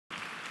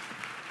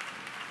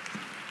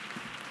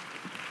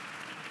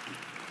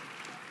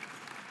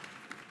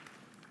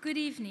Good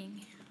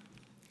evening.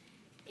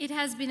 It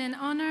has been an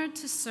honor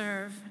to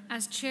serve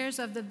as chairs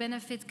of the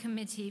Benefit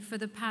Committee for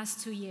the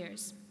past 2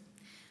 years.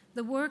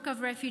 The work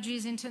of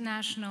Refugees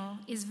International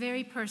is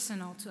very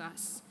personal to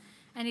us,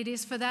 and it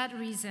is for that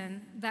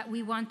reason that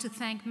we want to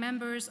thank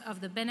members of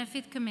the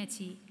Benefit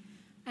Committee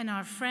and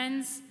our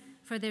friends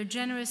for their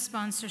generous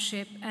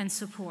sponsorship and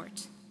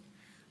support.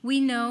 We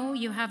know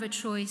you have a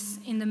choice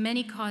in the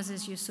many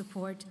causes you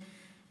support,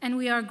 and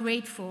we are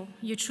grateful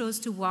you chose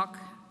to walk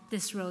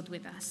this road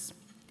with us.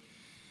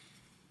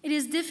 It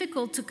is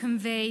difficult to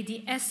convey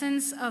the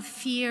essence of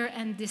fear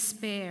and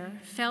despair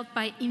felt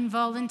by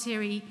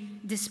involuntary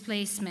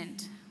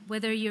displacement,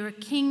 whether you're a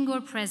king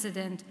or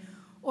president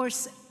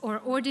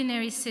or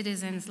ordinary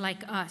citizens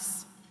like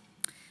us.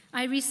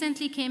 I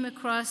recently came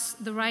across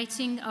the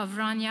writing of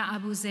Rania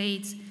Abu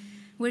Zaid,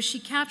 where she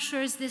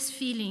captures this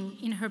feeling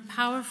in her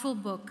powerful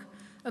book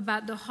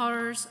about the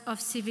horrors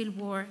of civil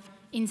war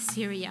in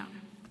Syria.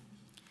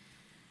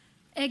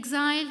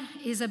 Exile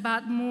is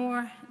about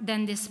more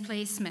than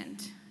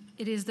displacement.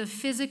 It is the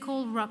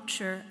physical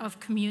rupture of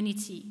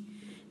community,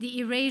 the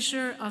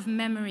erasure of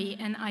memory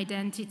and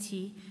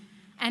identity,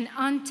 and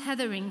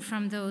untethering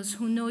from those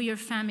who know your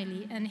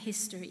family and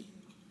history.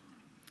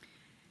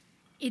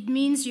 It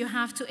means you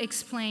have to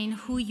explain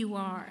who you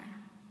are.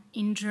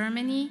 In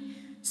Germany,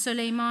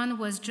 Suleiman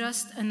was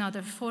just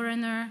another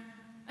foreigner,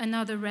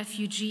 another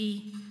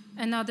refugee,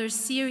 another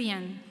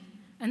Syrian,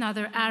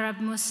 another Arab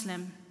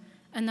Muslim,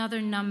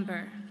 another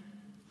number.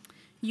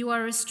 You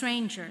are a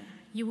stranger.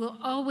 You will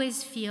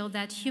always feel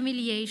that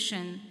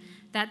humiliation,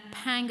 that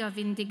pang of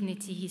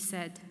indignity, he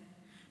said.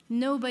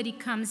 Nobody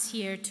comes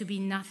here to be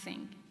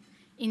nothing.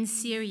 In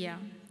Syria,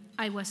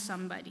 I was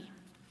somebody.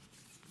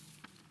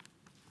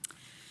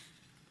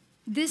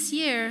 This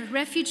year,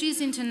 Refugees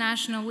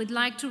International would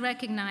like to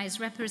recognize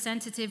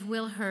Representative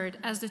Will Hurd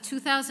as the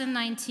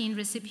 2019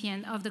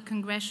 recipient of the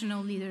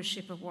Congressional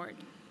Leadership Award.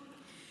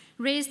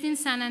 Raised in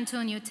San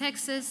Antonio,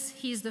 Texas,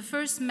 he is the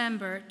first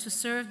member to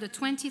serve the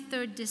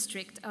 23rd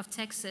District of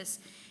Texas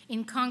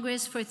in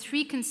Congress for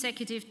 3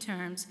 consecutive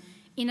terms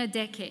in a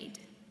decade,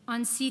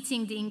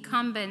 unseating the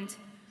incumbent,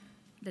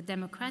 the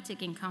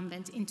Democratic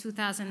incumbent, in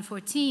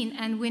 2014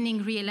 and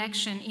winning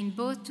re-election in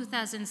both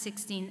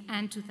 2016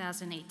 and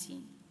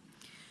 2018.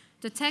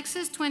 The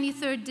Texas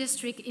 23rd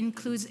District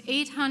includes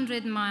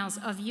 800 miles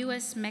of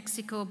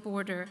US-Mexico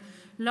border,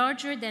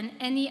 larger than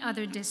any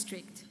other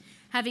district.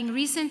 Having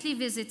recently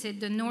visited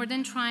the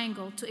Northern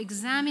Triangle to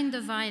examine the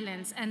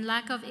violence and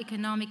lack of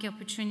economic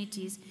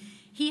opportunities,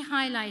 he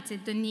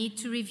highlighted the need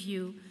to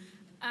review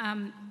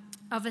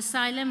of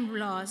asylum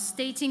laws,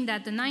 stating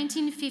that the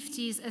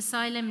 1950s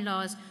asylum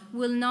laws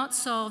will not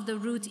solve the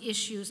root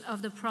issues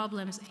of the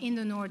problems in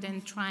the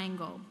Northern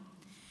Triangle.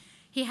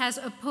 He has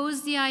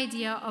opposed the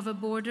idea of a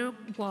border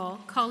wall,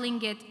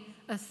 calling it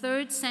a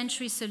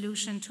third-century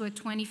solution to a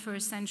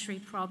 21st century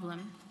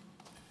problem.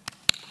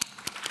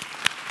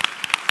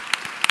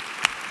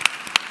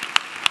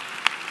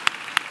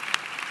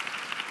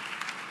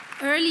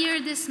 Earlier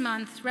this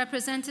month,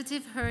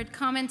 Representative Hurd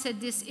commented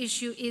this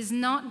issue is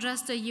not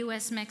just a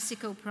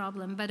US-Mexico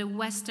problem, but a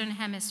Western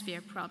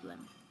Hemisphere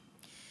problem.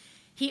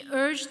 He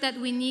urged that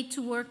we need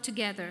to work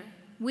together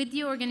with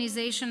the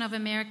Organization of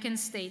American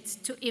States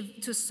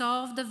to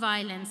solve the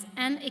violence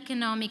and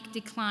economic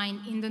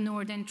decline in the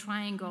Northern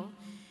Triangle,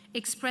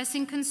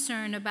 expressing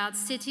concern about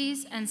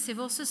cities and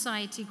civil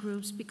society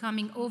groups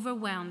becoming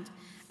overwhelmed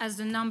as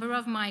the number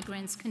of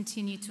migrants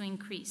continue to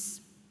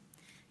increase.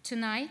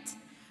 Tonight,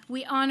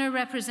 we honor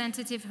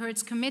Representative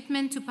Hurd's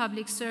commitment to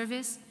public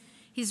service,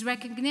 his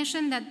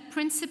recognition that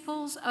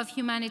principles of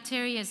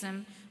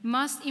humanitarianism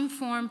must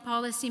inform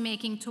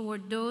policymaking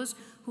toward those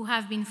who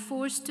have been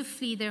forced to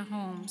flee their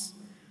homes,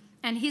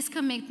 and his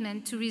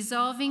commitment to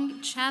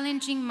resolving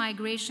challenging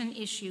migration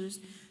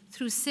issues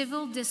through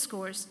civil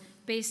discourse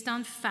based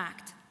on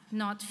fact,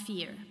 not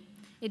fear.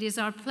 It is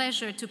our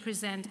pleasure to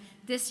present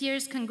this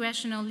year's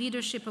Congressional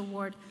Leadership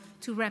Award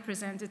to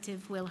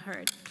Representative Will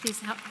Hurd.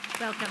 Please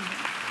welcome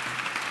him.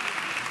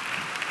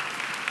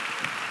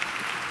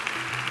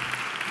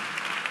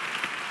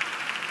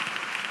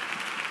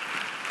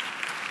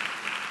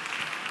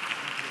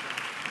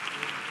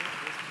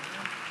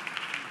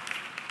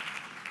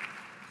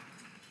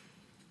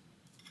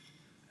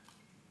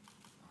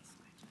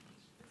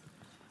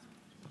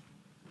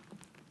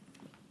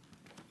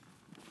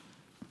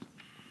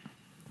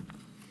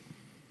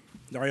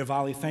 Darya,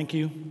 thank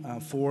you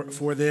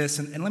for this.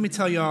 And let me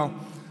tell y'all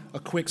a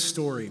quick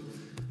story.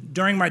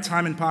 During my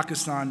time in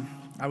Pakistan,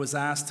 I was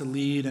asked to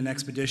lead an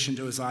expedition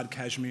to Azad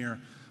Kashmir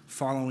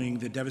following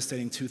the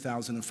devastating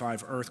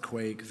 2005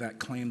 earthquake that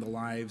claimed the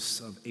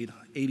lives of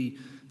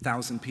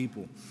 80,000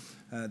 people.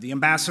 The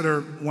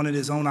ambassador wanted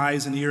his own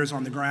eyes and ears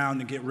on the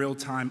ground to get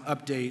real-time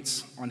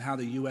updates on how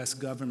the US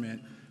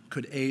government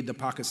could aid the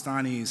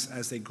Pakistanis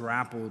as they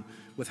grappled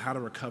with how to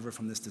recover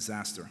from this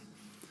disaster.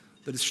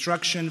 The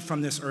destruction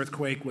from this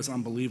earthquake was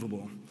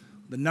unbelievable.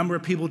 The number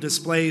of people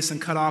displaced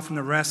and cut off from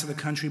the rest of the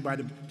country by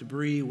the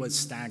debris was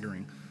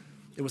staggering.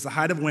 It was the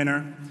height of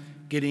winter,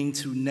 getting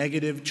to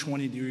negative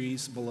 20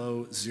 degrees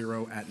below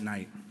zero at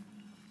night.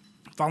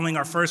 Following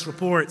our first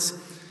reports,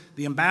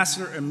 the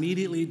ambassador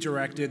immediately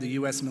directed the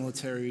U.S.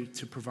 military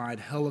to provide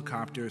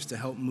helicopters to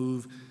help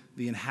move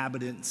the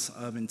inhabitants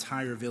of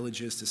entire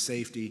villages to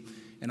safety,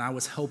 and I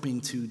was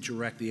helping to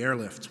direct the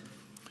airlift.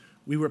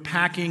 We were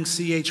packing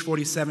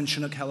CH-47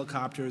 Chinook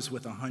helicopters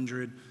with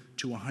 100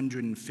 to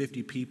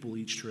 150 people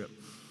each trip.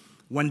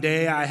 One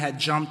day, I had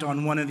jumped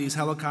on one of these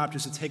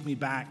helicopters to take me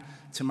back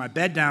to my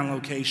bed-down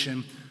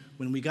location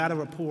when we got a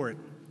report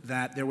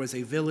that there was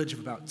a village of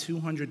about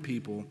 200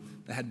 people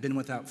that had been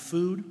without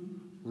food,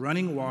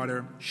 running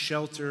water,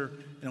 shelter,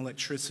 and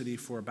electricity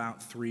for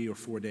about 3 or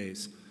 4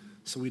 days.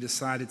 So we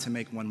decided to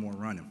make one more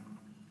run.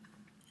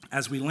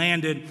 As we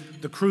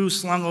landed, the crew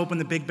slung open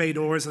the big bay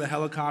doors of the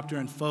helicopter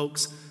and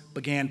folks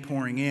began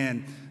pouring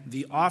in.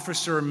 The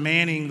officer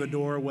manning the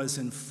door was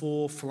in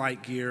full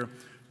flight gear,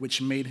 which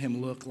made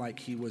him look like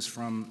he was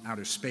from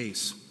outer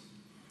space.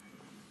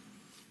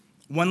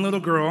 One little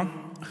girl,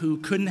 who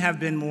couldn't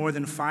have been more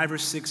than 5 or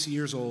 6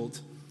 years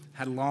old,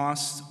 had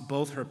lost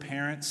both her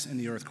parents in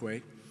the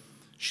earthquake.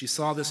 She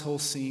saw this whole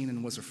scene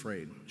and was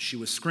afraid. She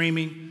was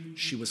screaming,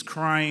 she was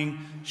crying,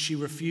 she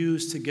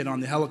refused to get on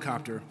the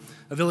helicopter.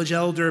 A village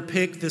elder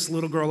picked this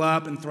little girl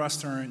up and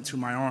thrust her into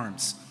my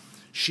arms.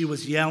 She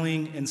was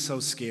yelling and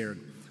so scared.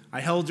 I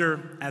held her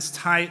as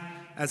tight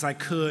as I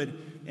could,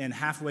 and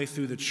halfway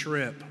through the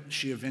trip,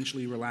 she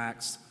eventually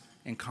relaxed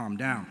and calmed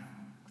down.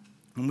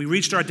 When we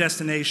reached our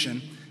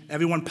destination,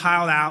 everyone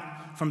piled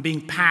out from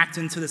being packed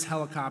into this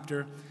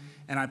helicopter,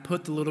 and I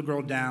put the little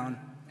girl down,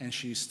 and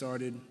she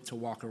started to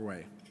walk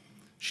away.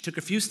 She took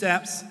a few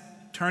steps,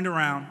 turned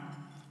around,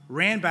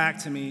 ran back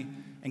to me,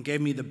 and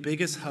gave me the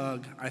biggest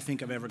hug I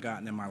think I've ever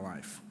gotten in my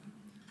life.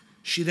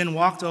 She then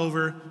walked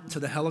over to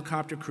the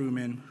helicopter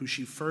crewman, who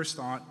she first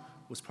thought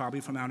was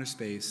probably from outer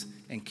space,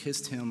 and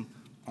kissed him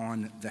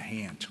on the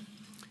hand.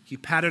 He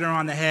patted her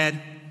on the head,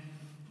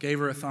 gave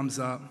her a thumbs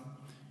up.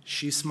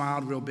 She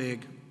smiled real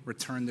big,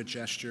 returned the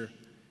gesture,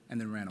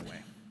 and then ran away.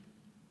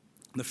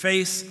 The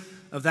face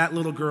of that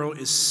little girl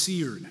is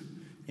seared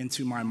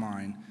into my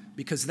mind,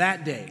 because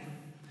that day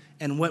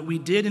and what we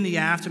did in the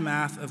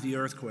aftermath of the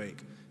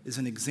earthquake is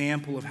an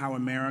example of how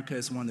America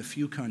is one of the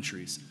few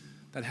countries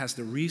that has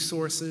the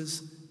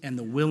resources and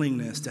the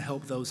willingness to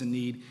help those in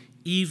need,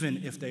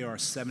 even if they are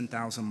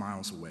 7,000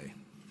 miles away.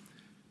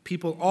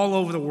 People all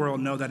over the world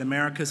know that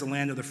America is a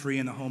land of the free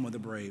and the home of the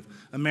brave.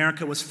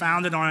 America was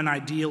founded on an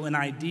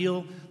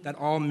ideal that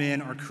all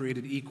men are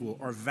created equal.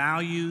 Our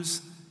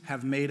values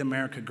have made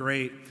America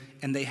great,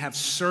 and they have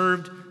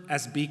served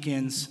as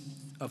beacons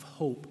of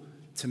hope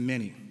to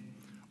many.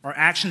 Our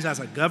actions as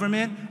a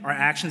government, our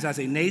actions as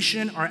a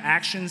nation, our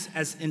actions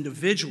as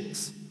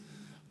individuals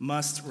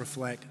must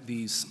reflect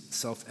these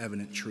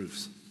self-evident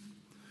truths.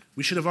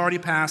 We should have already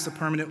passed a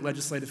permanent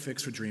legislative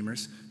fix for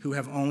dreamers who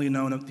have only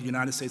known the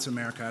United States of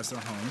America as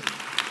their home.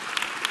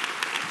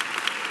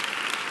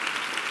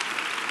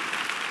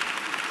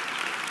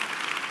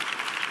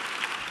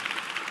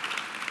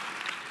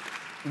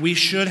 We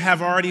should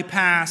have already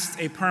passed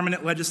a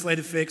permanent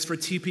legislative fix for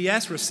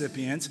TPS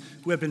recipients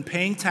who have been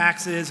paying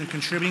taxes and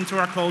contributing to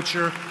our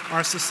culture,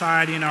 our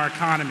society, and our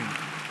economy.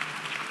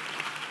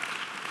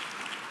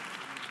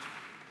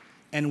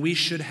 And we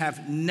should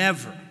have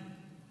never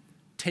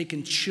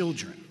taken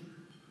children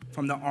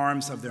from the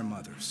arms of their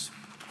mothers.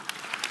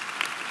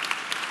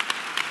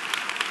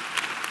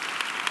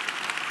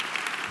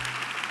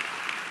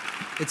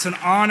 It's an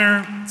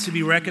honor to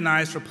be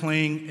recognized for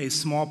playing a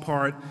small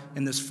part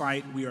in this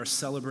fight we are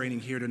celebrating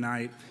here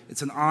tonight.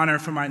 It's an honor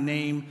for my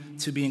name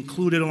to be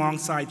included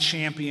alongside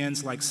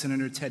champions like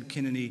Senator Ted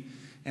Kennedy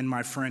and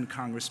my friend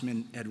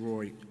Congressman Ed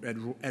Royce.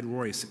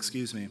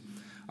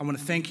 I want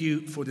to thank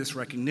you for this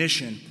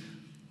recognition,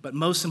 but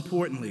most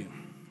importantly,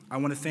 I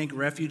want to thank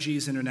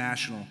Refugees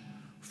International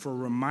for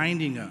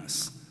reminding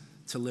us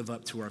to live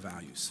up to our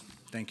values.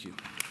 Thank you.